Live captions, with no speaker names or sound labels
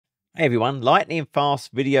Hey everyone, lightning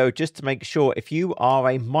fast video just to make sure if you are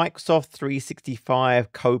a Microsoft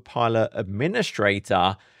 365 Copilot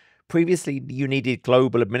administrator, previously you needed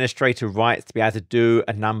global administrator rights to be able to do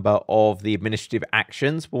a number of the administrative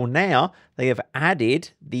actions. Well, now they have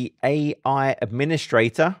added the AI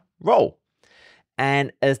administrator role.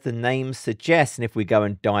 And as the name suggests, and if we go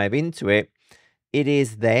and dive into it, it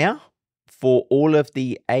is there for all of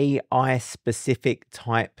the AI specific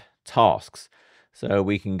type tasks. So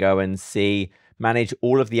we can go and see, manage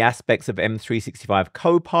all of the aspects of M365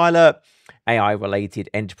 Copilot, AI-related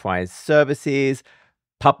enterprise services,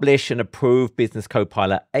 publish and approve business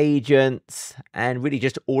Copilot agents, and really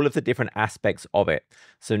just all of the different aspects of it.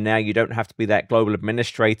 So now you don't have to be that global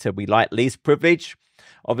administrator. We like least privilege.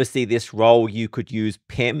 Obviously, this role, you could use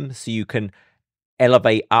PIM, so you can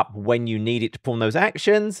elevate up when you need it to perform those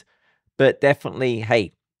actions. But definitely,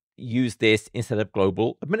 hey, use this instead of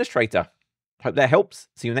global administrator. Hope that helps.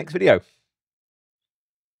 See you in the next video.